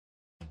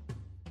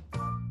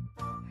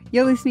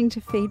You're listening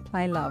to Feed,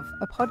 Play, Love,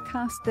 a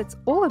podcast that's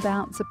all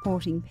about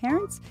supporting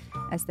parents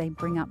as they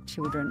bring up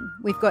children.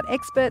 We've got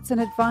experts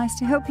and advice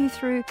to help you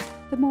through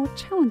the more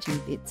challenging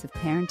bits of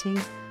parenting.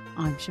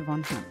 I'm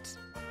Siobhan Hunt.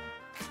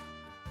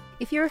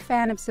 If you're a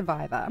fan of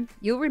Survivor,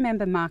 you'll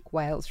remember Mark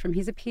Wales from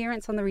his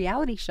appearance on the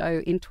reality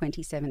show in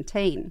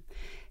 2017.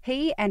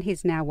 He and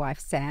his now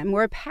wife Sam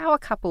were a power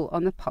couple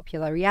on the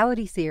popular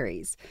reality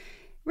series.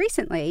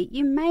 Recently,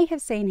 you may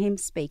have seen him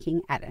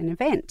speaking at an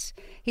event.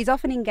 He's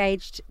often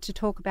engaged to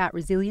talk about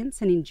resilience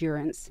and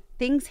endurance,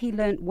 things he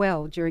learnt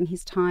well during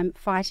his time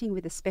fighting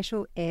with the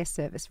Special Air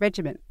Service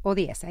Regiment, or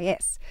the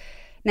SAS.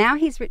 Now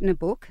he's written a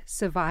book,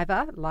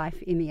 Survivor,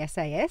 Life in the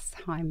SAS.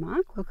 Hi,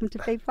 Mark. Welcome to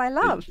Feed, Play,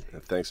 Love.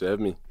 Thanks for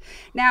having me.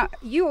 Now,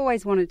 you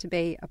always wanted to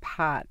be a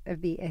part of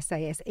the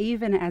SAS,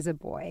 even as a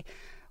boy.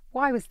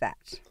 Why was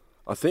that?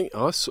 I think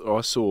I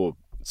saw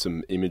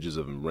some images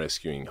of them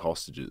rescuing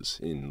hostages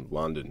in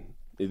London.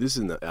 This is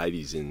in the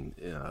 80s,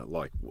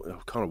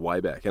 kind of way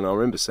back. And I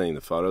remember seeing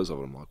the photos of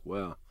them, like,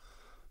 wow,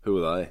 who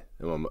are they?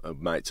 And my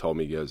mate told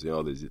me, he goes,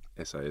 these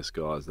SAS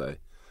guys, they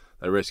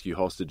rescue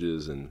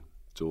hostages and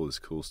do all this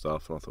cool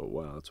stuff. And I thought,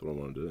 wow, that's what I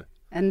want to do.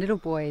 And little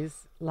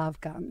boys love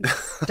guns,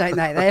 don't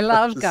they? They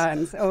love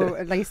guns, or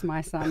at least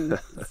my son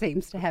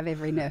seems to have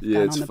every Nerf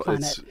gun on the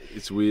planet.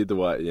 It's weird the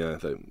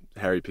way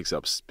Harry picks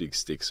up big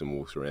sticks and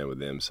walks around with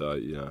them. So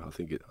I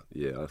think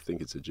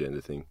it's a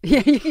gender thing.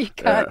 Yeah,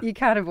 you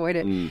can't avoid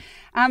it.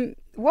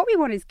 What we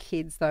want as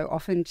kids, though,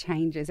 often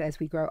changes as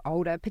we grow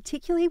older,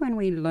 particularly when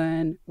we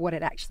learn what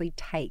it actually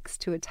takes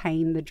to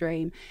attain the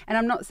dream. And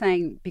I'm not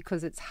saying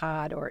because it's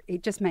hard or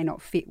it just may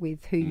not fit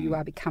with who you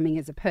are becoming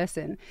as a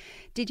person.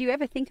 Did you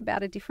ever think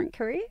about a different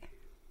career?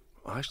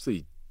 I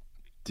actually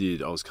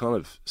did. I was kind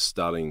of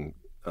studying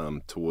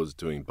towards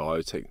doing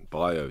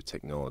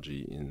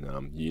biotechnology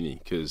in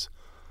uni because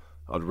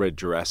I'd read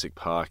Jurassic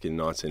Park in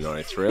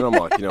 1993 and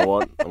I'm like, you know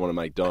what, I want to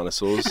make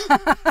dinosaurs,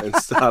 and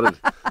started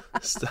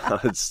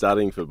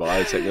studying for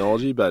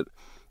biotechnology. But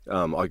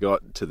I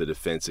got to the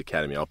Defence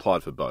Academy. I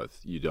applied for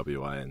both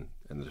UWA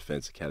and the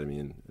Defence Academy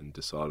and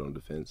decided on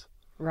defence.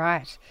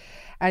 Right.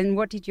 And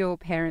what did your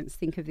parents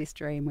think of this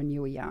dream when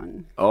you were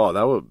young? Oh,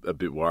 they were a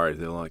bit worried.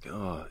 They're like,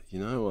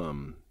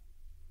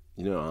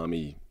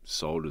 Army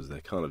soldiers, they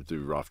kind of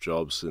do rough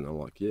jobs. And I'm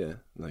like, yeah.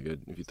 And they go,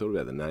 have you thought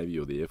about the Navy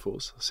or the Air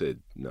Force? I said,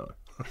 no.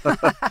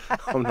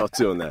 I'm not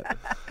doing that.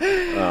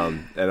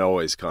 And I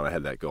always kind of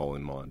had that goal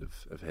in mind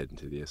of heading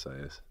to the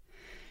SAS.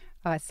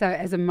 So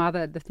as a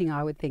mother, the thing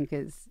I would think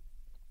is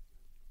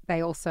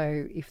they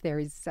also, if there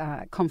is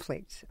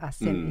conflict, are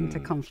sent into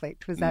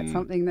conflict. Was that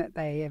something that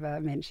they ever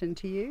mentioned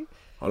to you?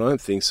 I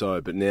don't think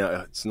so, but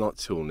now it's not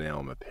till now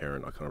I'm a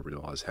parent I kind of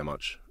realise how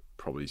much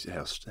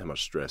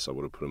stress I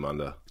would have put them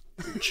under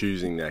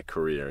choosing that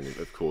career. And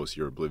of course,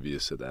 you're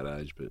oblivious at that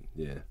age, but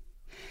yeah.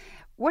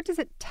 What does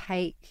it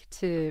take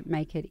to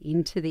make it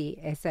into the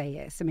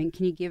SAS? I mean,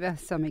 can you give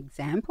us some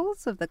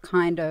examples of the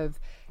kind of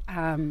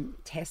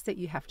test that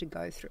you have to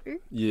go through?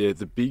 Yeah,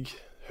 the big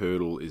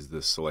hurdle is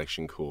the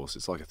selection course.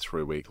 It's like a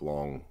 3-week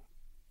long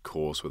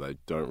course where they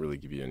don't really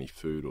give you any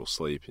food or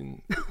sleep,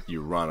 and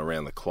you run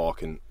around the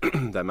clock, and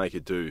they make you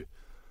do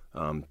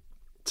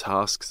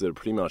tasks that are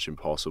pretty much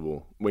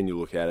impossible when you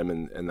look at them,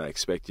 and they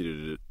expect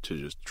you to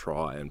just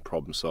try and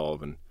problem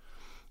solve and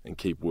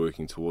keep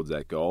working towards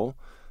that goal.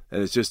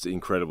 And it's just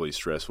incredibly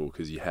stressful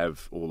because you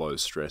have all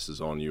those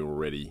stresses on you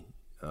already.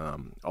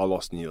 I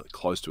lost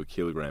close to 1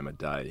 kilogram a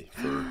day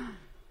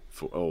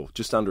for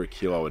just under 1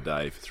 kilo a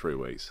day for 3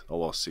 weeks. I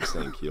lost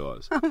 16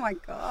 kilos. Oh my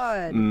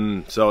God.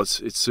 So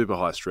it's super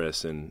high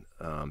stress, and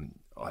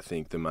I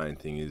think the main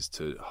thing is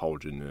to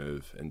hold your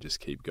nerve and just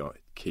keep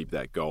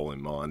that goal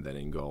in mind, that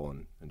end goal,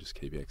 and just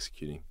keep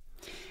executing.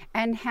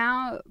 And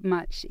how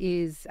much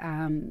is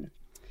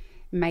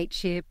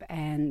mateship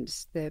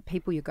and the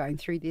people you're going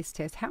through this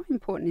test, how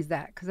important is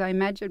that? Because I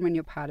imagine when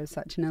you're part of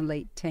such an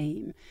elite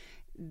team,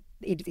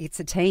 it's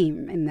a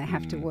team and they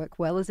have to work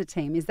well as a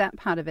team. Is that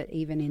part of it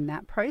even in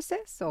that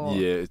process? Or?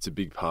 Yeah, it's a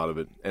big part of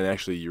it. And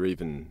actually you're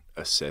even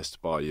assessed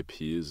by your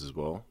peers as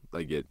well.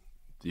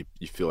 You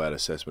fill out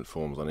assessment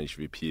forms on each of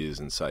your peers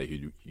and say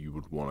who you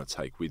would want to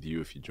take with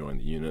you if you join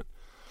the unit.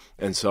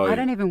 And so I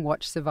don't even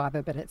watch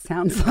Survivor, but it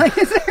sounds like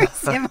it's very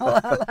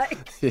similar.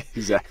 Yeah,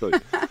 exactly.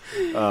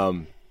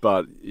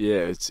 But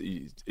yeah, it's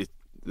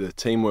the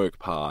teamwork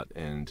part,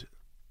 and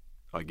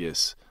I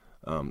guess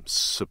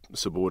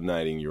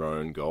subordinating your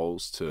own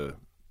goals to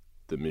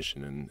the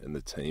mission and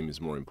the team is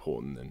more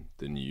important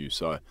than you.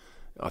 So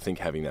I think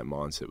having that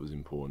mindset was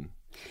important.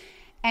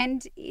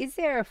 And is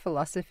there a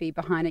philosophy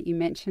behind it? You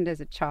mentioned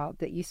as a child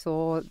that you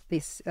saw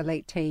this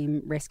elite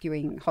team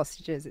rescuing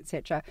hostages,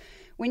 etc.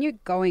 When you're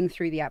going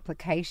through the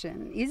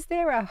application, is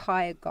there a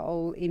higher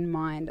goal in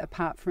mind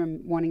apart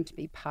from wanting to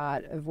be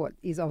part of what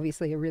is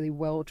obviously a really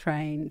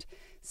well-trained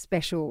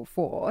special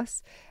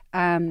force?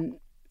 And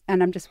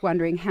I'm just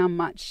wondering how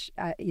much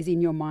is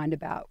in your mind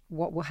about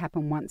what will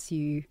happen once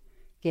you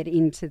get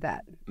into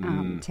that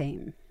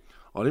team?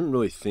 I didn't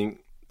really think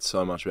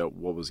so much about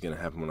what was going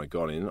to happen when I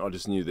got in. I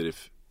just knew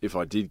that if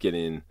I did get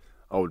in,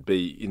 I would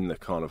be in the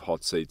kind of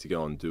hot seat to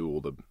go and do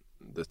all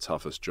the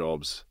toughest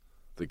jobs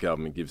the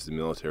government gives the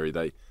military.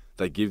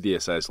 They give the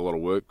SAS a lot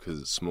of work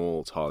because it's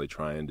small, it's highly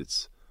trained,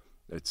 it's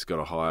got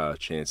a higher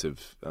chance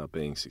of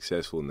being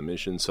successful in the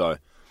mission. So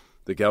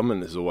the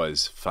government has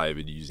always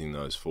favoured using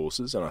those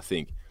forces, and I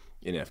think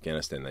in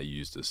Afghanistan they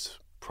used us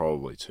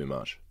probably too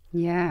much.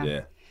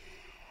 Yeah.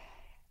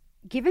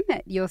 Given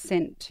that you're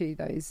sent to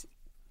those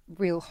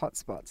real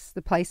hotspots,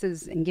 the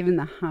places, and given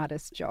the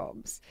hardest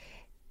jobs,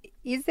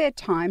 is there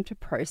time to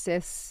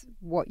process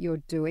what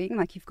you're doing?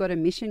 Like, you've got a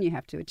mission, you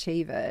have to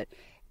achieve it,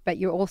 but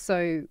you're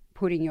also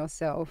putting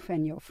yourself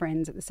and your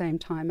friends at the same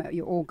time.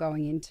 You're all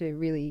going into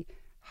really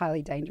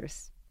highly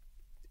dangerous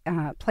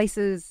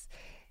places.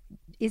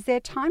 Is there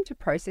time to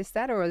process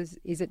that, or is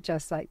it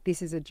just like,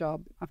 this is a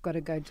job, I've got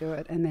to go do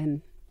it, and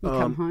then you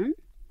come home?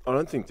 I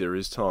don't think there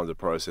is time to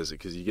process it,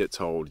 because you get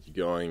told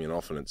you're going, and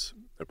often it's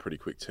a pretty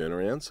quick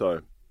turnaround.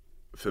 So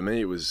for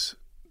me, it was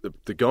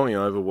the going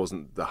over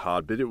wasn't the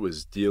hard bit. It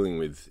was dealing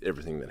with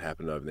everything that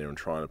happened over there and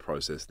trying to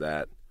process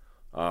that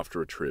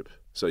after a trip.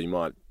 So there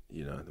might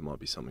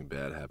be something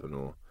bad happen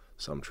or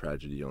some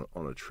tragedy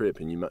on a trip,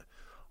 and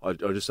I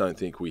just don't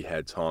think we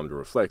had time to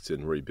reflect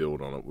and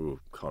rebuild on it. We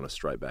were kind of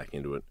straight back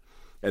into it.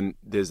 And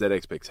there's that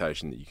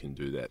expectation that you can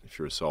do that if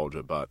you're a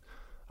soldier, but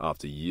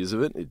after years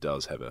of it, it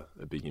does have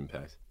a big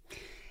impact.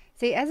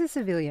 See, as a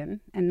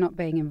civilian and not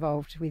being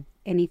involved with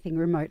anything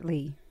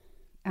remotely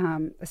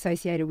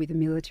associated with the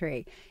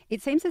military,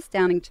 it seems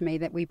astounding to me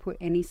that we put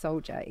any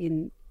soldier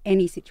in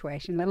any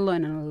situation, let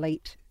alone an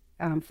elite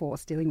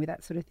force dealing with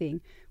that sort of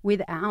thing,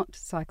 without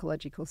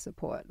psychological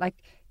support. Like,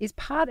 is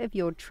part of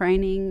your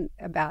training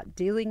about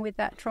dealing with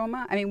that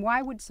trauma? I mean,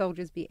 why would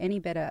soldiers be any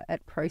better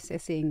at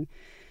processing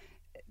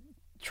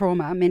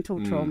trauma,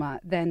 mental trauma,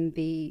 than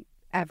the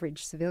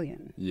average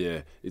civilian?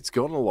 Yeah, it's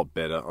gotten a lot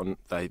better.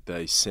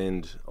 They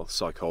send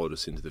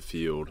psychologists into the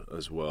field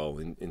as well,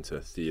 into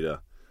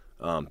theatre,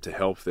 to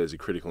help if there's a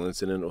critical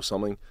incident or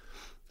something.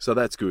 So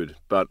that's good.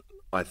 But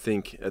I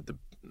think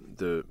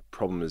the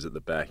problem is at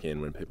the back end,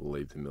 when people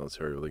leave the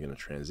military or they're going to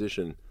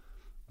transition,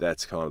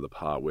 that's kind of the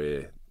part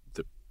where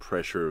the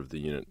pressure of the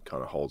unit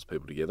kind of holds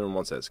people together. And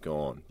once that's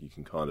gone, you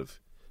can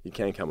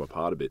come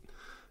apart a bit.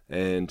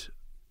 And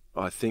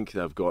I think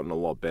they've gotten a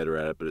lot better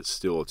at it, but it's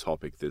still a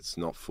topic that's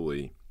not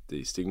fully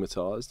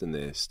destigmatized, and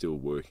they're still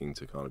working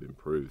to kind of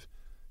improve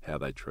how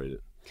they treat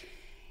it.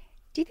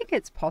 Do you think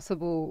it's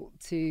possible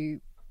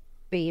to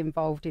be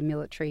involved in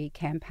military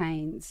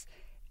campaigns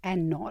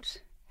and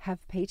not have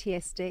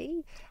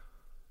PTSD?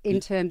 In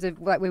terms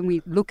of, like, when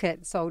we look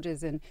at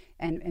soldiers and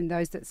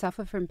those that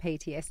suffer from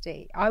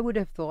PTSD, I would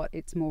have thought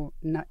it's more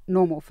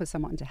normal for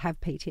someone to have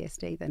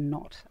PTSD than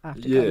not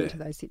after going into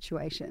those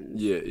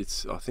situations. Yeah,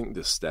 I think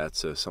the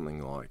stats are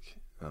something like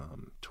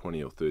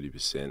 20 or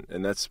 30%,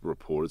 and that's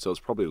reported, so it's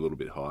probably a little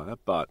bit higher,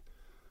 but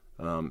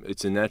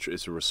it's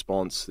a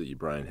response that your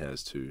brain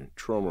has to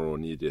trauma or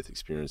near-death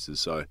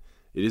experiences. So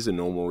it is a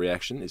normal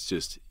reaction. It's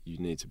just you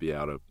need to be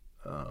able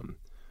to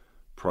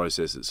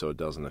process it so it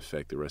doesn't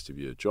affect the rest of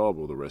your job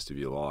or the rest of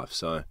your life.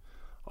 So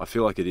I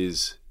feel like it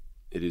is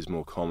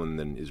more common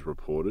than is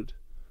reported,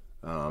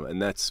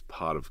 and that's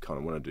part of kind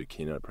of when I do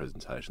keynote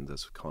presentations,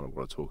 that's kind of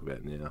what I talk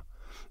about now.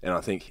 And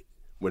I think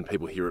when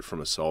people hear it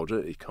from a soldier,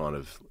 it kind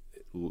of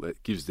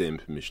gives them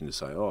permission to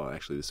say, oh,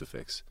 actually this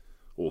affects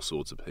all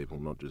sorts of people,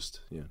 not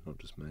just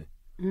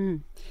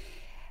me.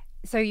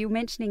 So you're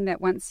mentioning that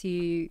once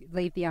you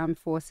leave the armed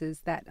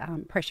forces, that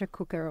pressure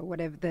cooker or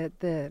whatever,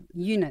 the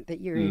unit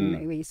that you're in,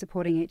 where you're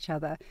supporting each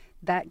other,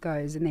 that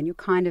goes, and then you're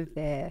kind of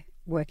there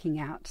working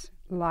out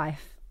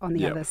life on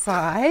the other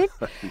side.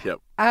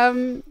 Yep.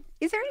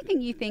 Is there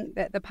anything you think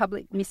that the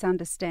public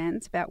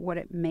misunderstands about what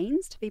it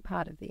means to be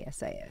part of the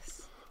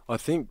SAS? I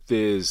think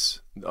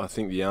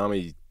the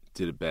Army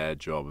did a bad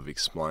job of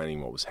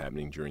explaining what was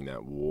happening during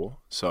that war.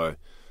 So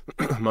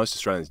most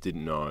Australians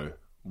didn't know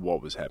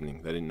what was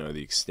happening. They didn't know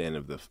the extent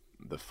of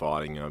the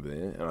fighting over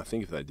there, and I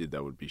think if they did,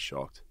 they would be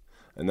shocked.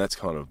 And that's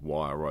kind of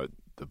why I wrote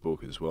the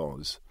book as well,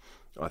 is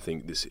I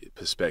think this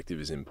perspective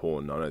is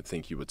important. I don't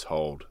think you were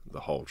told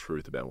the whole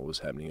truth about what was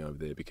happening over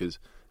there, because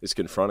it's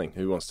confronting.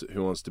 Who wants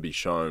to be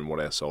shown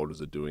what our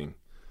soldiers are doing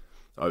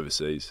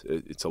overseas?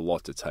 It's a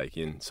lot to take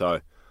in.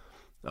 So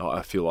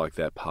I feel like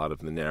that part of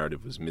the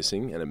narrative was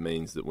missing, and it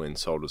means that when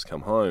soldiers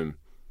come home,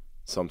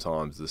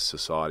 sometimes the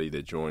society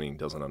they're joining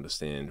doesn't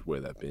understand where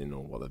they've been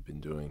or what they've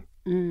been doing.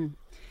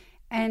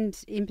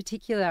 And in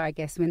particular, I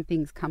guess, when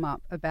things come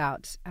up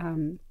about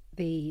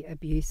the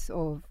abuse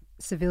of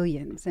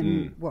civilians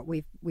and what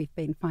we've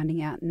been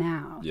finding out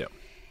now,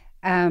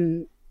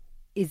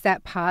 is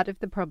that part of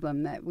the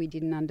problem, that we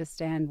didn't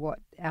understand what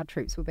our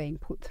troops were being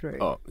put through?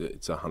 Oh,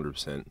 it's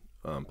 100%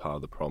 part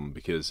of the problem,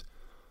 because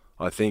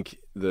I think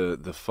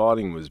the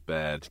fighting was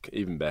bad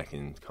even back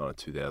in kind of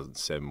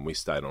 2007. We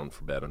stayed on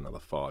for about another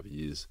 5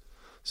 years.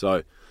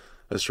 So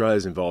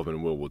Australia's involvement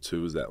in World War II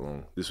was that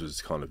long. This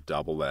was kind of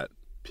double that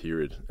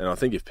period. And I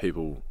think if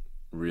people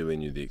really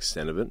knew the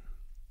extent of it,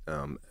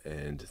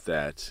 and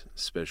that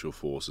special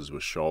forces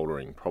were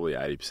shouldering probably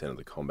 80% of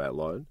the combat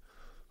load,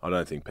 I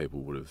don't think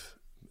people would have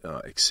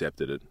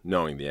accepted it,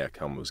 knowing the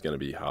outcome was going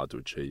to be hard to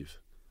achieve.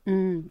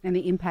 And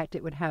the impact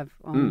it would have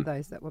on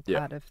those that were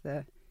part of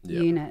the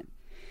unit.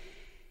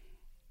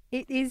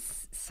 It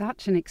is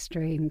such an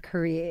extreme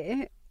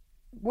career.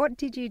 What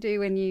did you do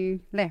when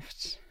you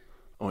left?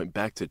 I went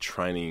back to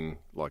training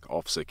like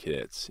officer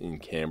cadets in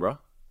Canberra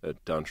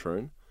at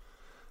Duntroon.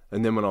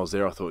 And then when I was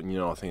there, I thought,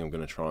 I think I'm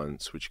going to try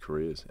and switch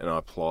careers. And I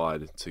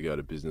applied to go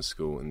to business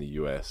school in the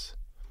US.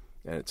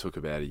 And it took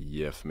about a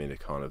year for me to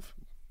kind of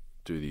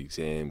do the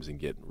exams and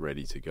get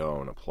ready to go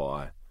and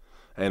apply.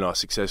 And I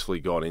successfully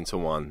got into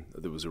one.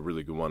 There was a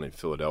really good one in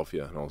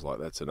Philadelphia. And I was like,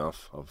 that's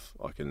enough.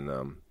 I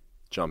can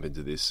jump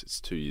into this. It's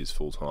 2 years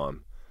full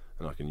time.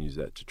 And I can use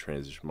that to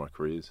transition my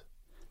careers.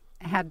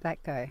 How'd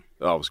that go?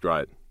 Oh, it was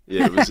great.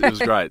 Yeah, it was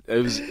great.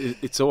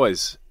 It's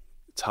always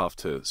tough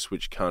to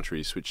switch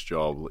country, switch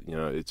job.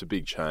 It's a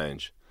big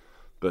change.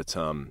 But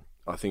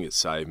I think it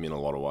saved me in a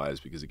lot of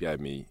ways because it gave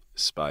me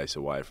space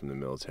away from the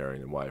military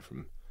and away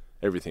from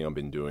everything I've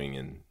been doing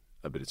and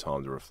a bit of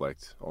time to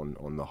reflect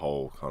on the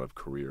whole kind of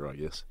career, I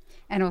guess.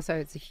 And also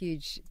it's a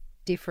huge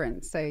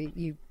difference. So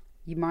you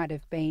might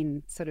have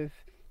been sort of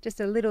just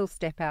a little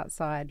step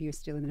outside. You're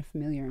still in a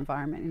familiar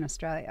environment in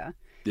Australia.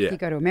 Yeah. You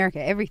go to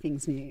America,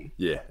 everything's new.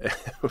 Yeah,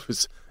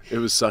 it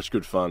was such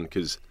good fun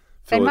because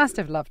they must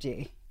have loved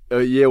you.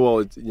 Yeah,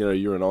 well,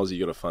 you're an Aussie,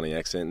 you got a funny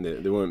accent.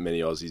 And there weren't many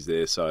Aussies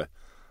there, so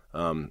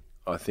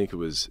I think it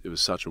was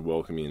such a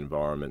welcoming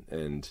environment.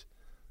 And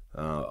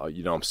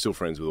I'm still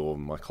friends with all of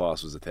them. My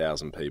class was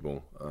 1,000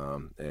 people,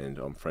 and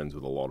I'm friends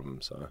with a lot of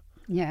them. So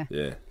yeah.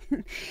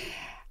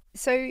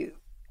 So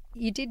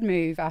you did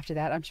move after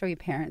that. I'm sure your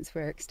parents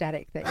were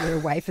ecstatic that you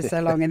were away for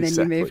so long, and then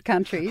exactly. You moved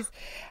countries.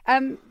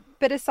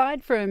 But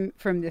aside from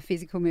the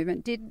physical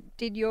movement,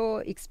 did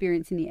your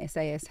experience in the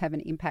SAS have an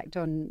impact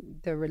on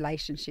the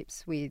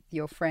relationships with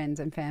your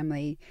friends and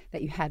family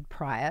that you had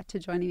prior to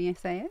joining the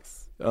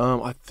SAS?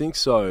 I think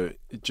so,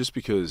 just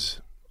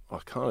because I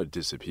kind of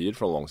disappeared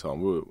for a long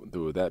time. We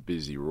were that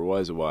busy. We were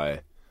always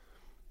away.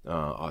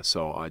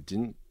 So I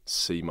didn't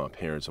see my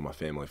parents or my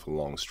family for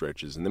long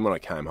stretches. And then when I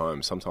came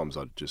home, sometimes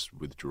I'd just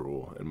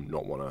withdraw and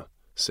not want to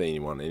see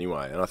anyone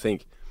anyway. And I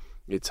think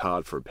it's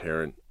hard for a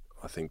parent,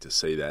 I think, to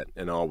see that.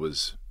 And I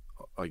was,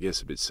 I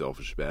guess, a bit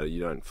selfish about it.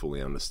 You don't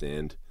fully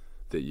understand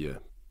that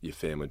your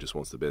family just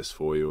wants the best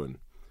for you. And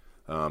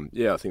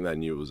I think they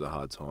knew it was a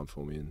hard time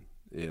for me. And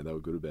yeah, they were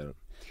good about it.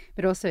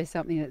 But also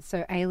something that's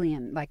so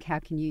alien. Like, how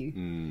can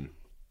you...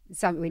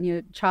 when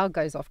your child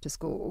goes off to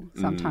school,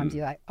 sometimes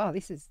you're like, oh,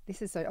 this is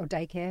so, or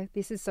daycare,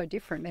 this is so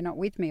different. They're not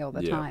with me all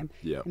the time.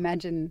 Yeah.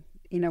 Imagine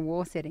in a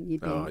war setting,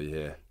 you'd be... Oh,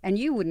 yeah. And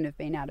you wouldn't have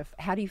been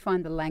how do you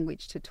find the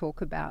language to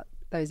talk about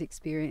those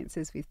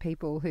experiences with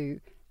people who,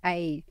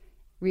 A,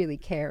 really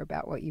care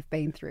about what you've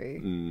been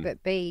through,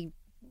 but B,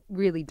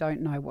 really don't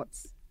know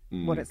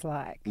what it's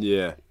like?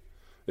 Yeah.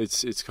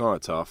 It's kind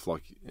of tough,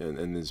 like,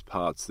 and there's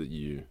parts that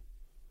you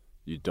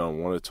don't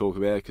want to talk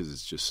about because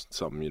it's just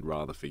something you'd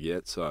rather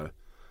forget. So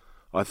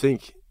I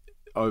think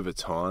over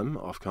time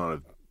I've kind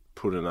of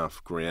put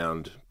enough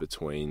ground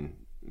between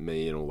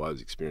me and all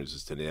those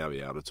experiences to now be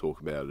able to talk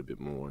about it a bit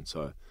more. And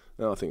so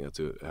I think that's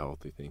a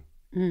healthy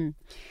thing.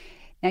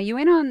 Now, you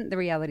went on the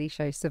reality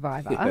show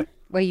Survivor,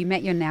 where you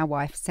met your now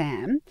wife,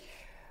 Sam.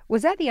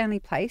 Was that the only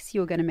place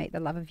you were going to meet the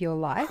love of your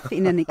life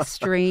in an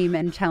extreme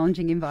and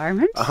challenging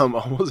environment? I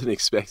wasn't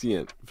expecting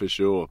it, for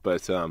sure.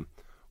 But, I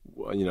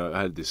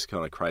had this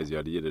kind of crazy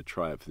idea to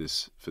try it for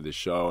this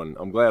show. And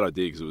I'm glad I did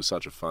because it was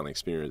such a fun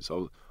experience.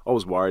 I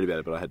was worried about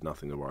it, but I had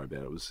nothing to worry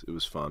about. It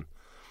was fun.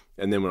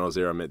 And then when I was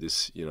there, I met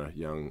this,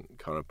 young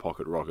kind of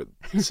pocket rocket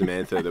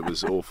Samantha that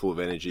was all full of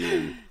energy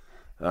and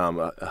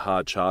a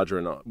hard charger,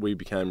 and we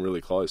became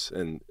really close.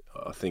 And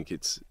I think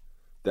it's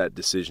that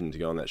decision to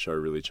go on that show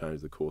really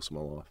changed the course of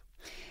my life.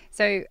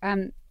 So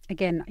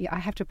again, I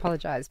have to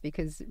apologise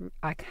because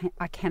I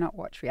cannot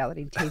watch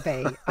reality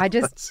TV.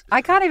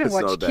 I can't even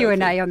watch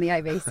Q&A on the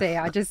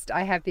ABC.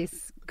 I have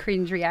this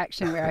cringe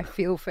reaction where I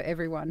feel for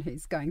everyone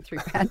who's going through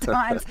bad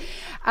times.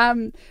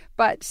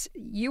 But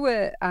you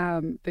were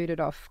booted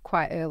off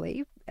quite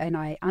early, and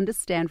I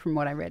understand from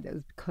what I read it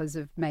was because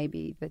of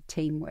maybe the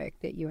teamwork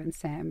that you and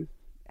Sam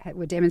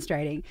were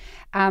demonstrating.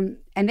 And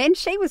then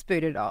she was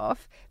booted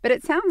off, but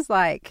it sounds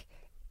like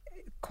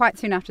quite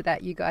soon after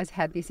that you guys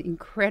had this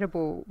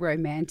incredible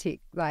romantic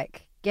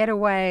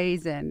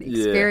getaways and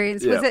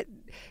experience. Was it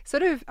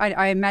sort of,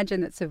 I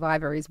imagine that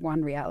Survivor is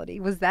one reality.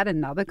 Was that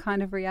another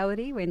kind of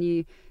reality when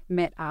you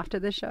met after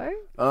the show?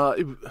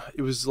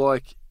 It was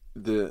like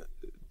the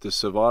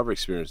Survivor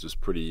experience was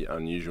pretty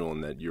unusual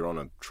in that you're on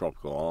a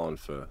tropical island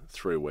for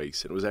 3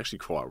 weeks, and it was actually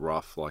quite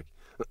rough. Like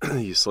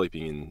you're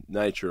sleeping in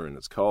nature and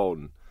it's cold,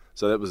 and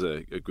so that was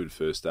a good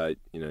first date.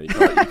 You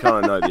kind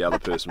of know the other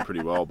person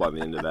pretty well by the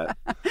end of that.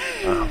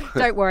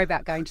 Don't worry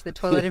about going to the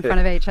toilet in front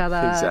of each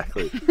other.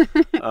 Exactly.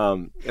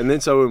 And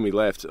then so when we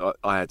left,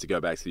 I had to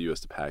go back to the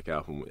US to pack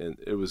up, and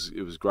it was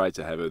great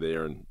to have her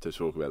there and to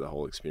talk about the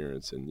whole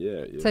experience. And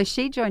yeah. So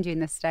she joined you in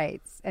the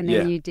States, and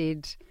then you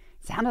did.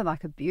 Sounded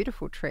like a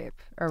beautiful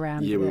trip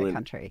around the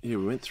country. Yeah,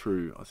 we went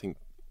through. I think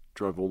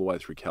drove all the way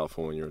through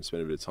California and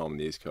spent a bit of time on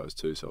the East Coast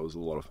too. So it was a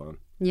lot of fun.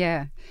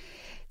 Yeah.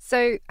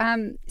 So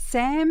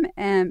Sam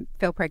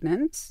fell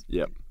pregnant.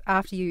 Yep.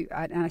 After you,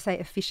 and I say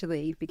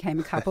officially became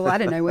a couple. I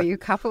don't know, were you a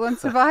couple on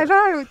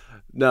Survivor?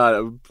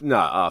 No,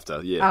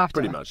 after, yeah, After.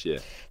 pretty much, yeah.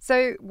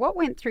 So what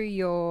went through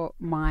your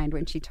mind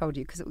when she told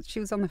you? Because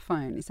she was on the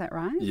phone, is that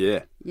right?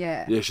 Yeah.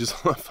 Yeah. Yeah, she was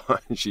on the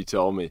phone. She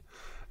told me,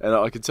 and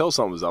I could tell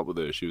something was up with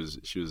her. She was,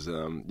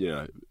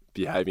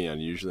 behaving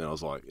unusually. And I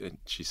was like, and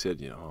she said,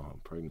 oh,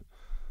 I'm pregnant.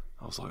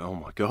 I was like, oh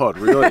my God,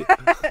 really?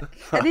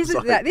 And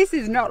this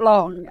is not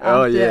long.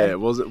 Oh yeah, it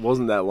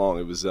wasn't that long.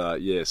 It was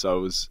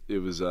So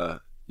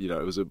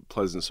it was a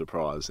pleasant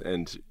surprise,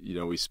 and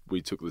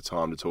we took the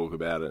time to talk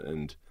about it,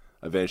 and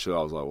eventually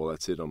I was like, well,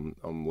 that's it.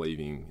 I'm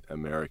leaving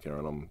America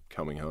and I'm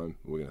coming home.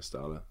 We're going to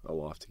start a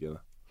life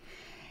together.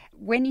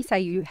 When you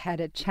say you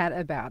had a chat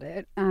about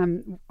it,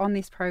 on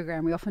this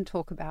program we often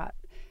talk about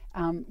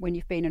when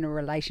you've been in a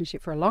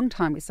relationship for a long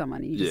time with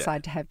someone and you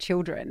decide to have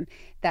children,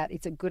 that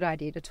it's a good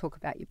idea to talk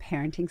about your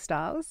parenting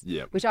styles,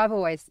 which I've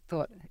always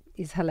thought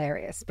is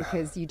hilarious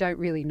because you don't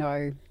really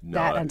know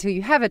that until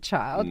you have a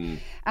child.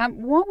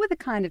 What were the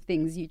kind of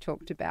things you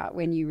talked about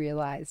when you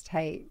realised,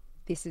 hey,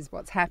 this is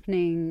what's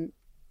happening?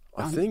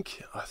 I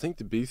think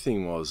the big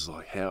thing was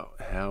like how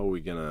are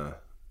we gonna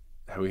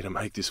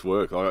make this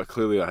work? Like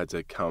clearly I had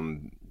to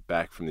come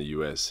back from the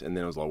US, and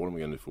then I was like, what am I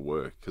going to do for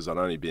work? Because I'd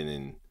only been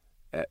in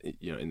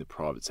the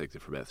private sector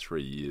for about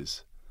 3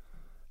 years.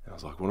 And I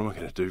was like, what am I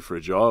going to do for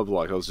a job?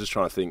 Like I was just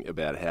trying to think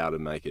about how to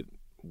make it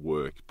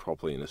work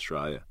properly in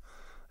Australia.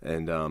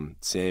 And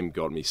Sam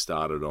got me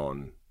started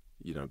on,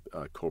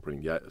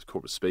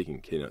 corporate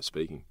speaking, keynote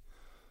speaking.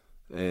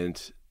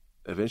 And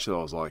eventually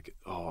I was like,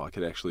 oh, I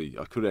could actually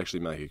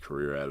make a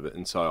career out of it.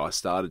 And so I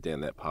started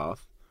down that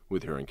path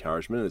with her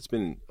encouragement.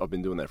 I've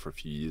been doing that for a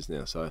few years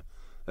now. So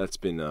that's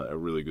been a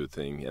really good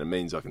thing. And it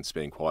means I can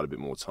spend quite a bit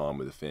more time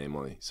with the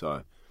family.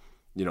 So,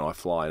 I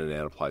fly in and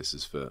out of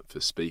places for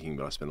speaking,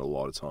 but I spend a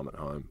lot of time at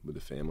home with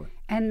the family.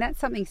 And that's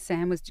something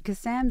Sam was, because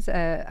Sam's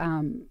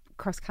a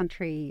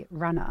cross-country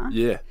runner.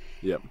 Yeah,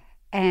 yep.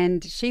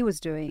 And she was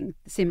doing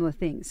similar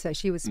things. So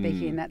she was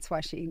speaking, and that's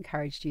why she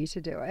encouraged you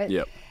to do it.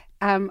 Yep.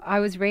 I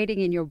was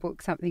reading in your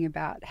book something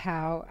about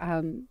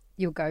how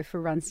you'll go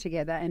for runs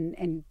together,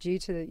 and due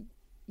to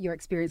your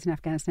experience in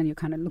Afghanistan, you're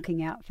kind of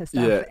looking out for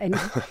stuff. Yeah.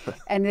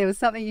 And there was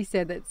something you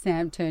said that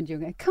Sam turned you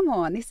and go, come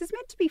on, this is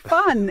meant to be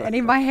fun. And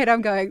in my head,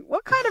 I'm going,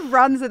 what kind of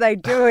runs are they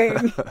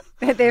doing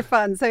that they're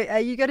fun? So are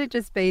you going to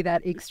just be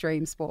that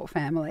extreme sport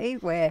family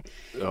where...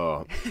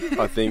 Oh,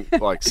 I think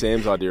like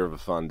Sam's idea of a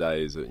fun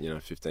day is a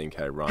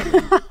 15K run.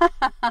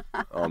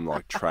 And I'm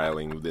like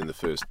trailing within the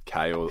first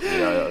K, or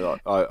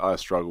I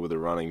struggle with the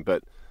running.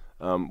 But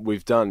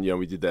we've done,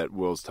 we did that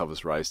World's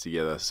Toughest Race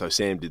together. So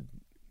Sam did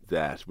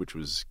that, which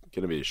was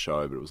going to be a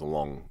show, but it was a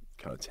long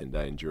kind of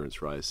 10-day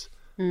endurance race.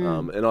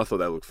 And I thought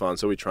that looked fun.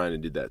 So we trained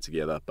and did that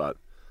together. But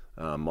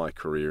my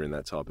career in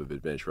that type of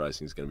adventure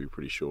racing is going to be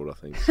pretty short, I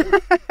think. So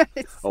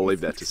I'll leave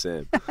that to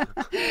Sam.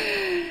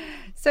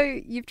 So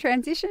you've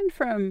transitioned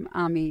from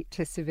army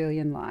to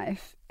civilian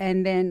life,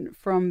 and then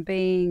from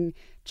being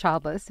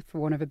childless, for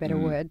want of a better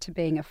word, to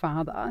being a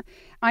father.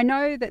 I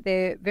know that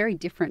they're very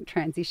different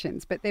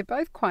transitions, but they're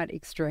both quite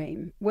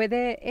extreme. Were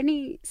there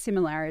any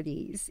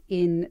similarities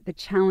in the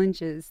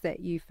challenges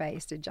that you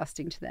faced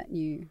adjusting to that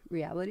new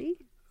reality?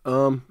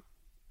 I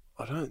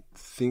don't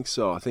think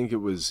so. I think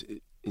it was,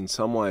 in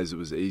some ways, it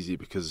was easy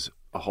because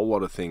a whole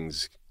lot of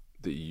things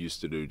that you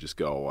used to do just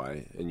go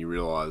away, and you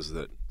realise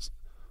that.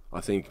 I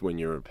think when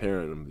you're a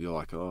parent, you're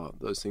like, oh,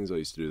 those things I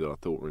used to do that I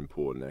thought were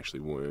important actually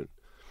weren't.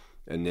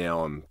 And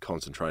now I'm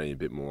concentrating a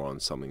bit more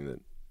on something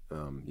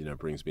that,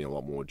 brings me a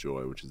lot more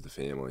joy, which is the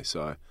family.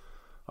 So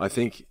I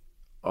think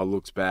I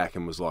looked back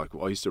and was like,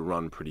 well, I used to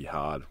run pretty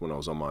hard when I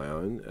was on my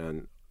own.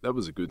 And that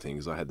was a good thing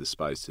because I had the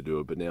space to do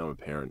it. But now I'm a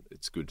parent,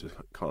 it's good to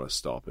kind of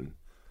stop and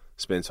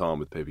spend time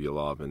with people you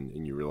love,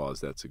 and you realise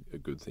that's a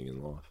good thing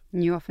in life.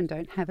 And you often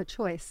don't have a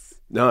choice.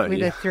 No,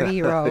 with a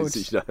 3-year-old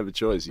you don't have a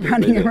choice.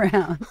 Running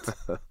around.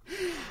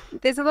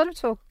 There's a lot of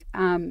talk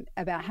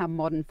about how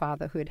modern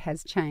fatherhood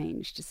has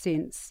changed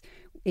since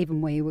even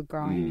we were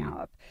growing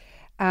up.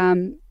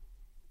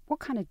 What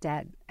kind of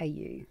dad are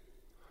you?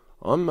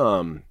 I'm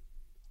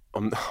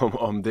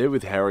there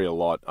with Harry a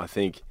lot. I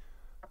think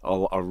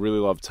I really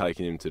love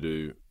taking him to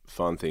do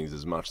fun things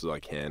as much as I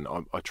can.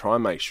 I try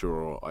and make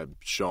sure I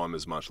show him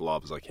as much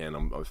love as I can.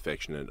 I'm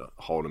affectionate, I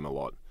hold him a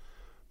lot,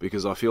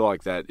 because I feel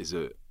like that is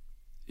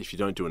if you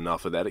don't do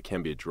enough of that, it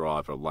can be a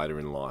driver later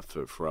in life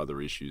for other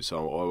issues. So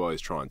I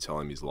always try and tell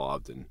him he's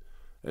loved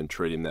and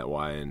treat him that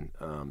way,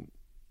 and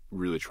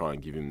really try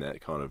and give him that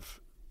kind of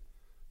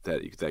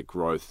that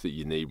growth that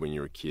you need when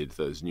you're a kid,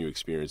 those new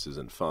experiences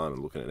and fun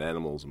and looking at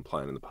animals and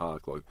playing in the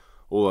park, like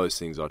all those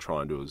things I try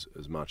and do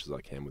as much as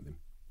I can with him.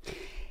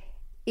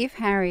 If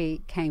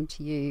Harry came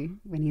to you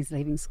when he's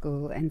leaving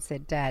school and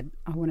said, Dad,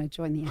 I want to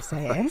join the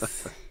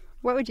SAS,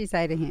 what would you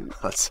say to him?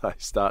 I'd say,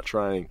 start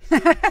training.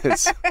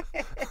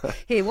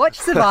 Here, watch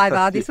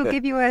Survivor. This will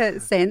give you a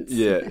sense.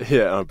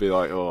 Yeah. I'd be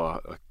like,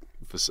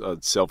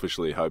 I'd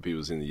selfishly hope he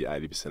was in the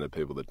 80% of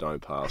people that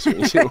don't pass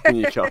when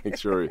you're going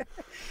through.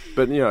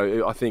 But,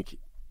 I think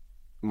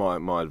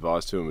my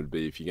advice to him would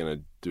be, if you're going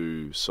to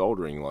do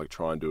soldering, like,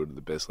 try and do it at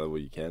the best level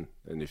you can,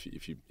 and if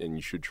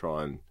you should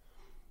try and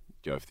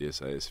go for the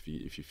SAS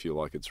if you feel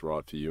like it's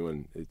right for you.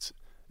 And it's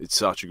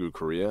such a good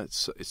career.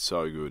 It's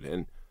so good.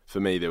 And for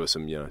me, there were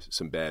some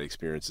bad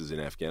experiences in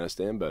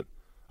Afghanistan, but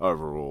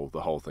overall,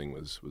 the whole thing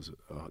was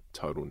a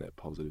total net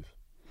positive.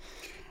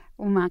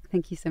 Well, Mark,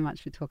 thank you so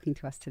much for talking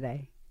to us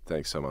today.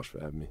 Thanks so much for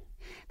having me.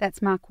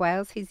 That's Mark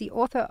Wales. He's the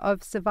author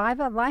of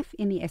Survivor: Life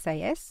in the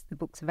SAS. The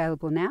book's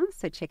available now,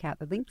 so check out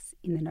the links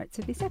in the notes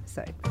of this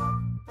episode.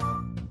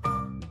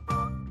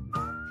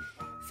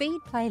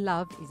 Feed, Play,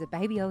 Love is a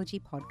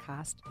babyology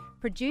podcast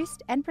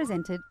produced and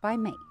presented by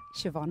me,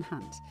 Siobhan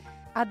Hunt.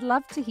 I'd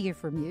love to hear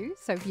from you,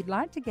 so if you'd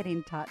like to get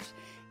in touch,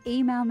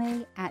 email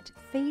me at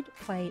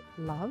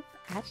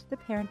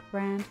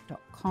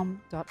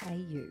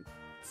feedplaylove@theparentbrand.com.au.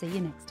 See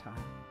you next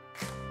time.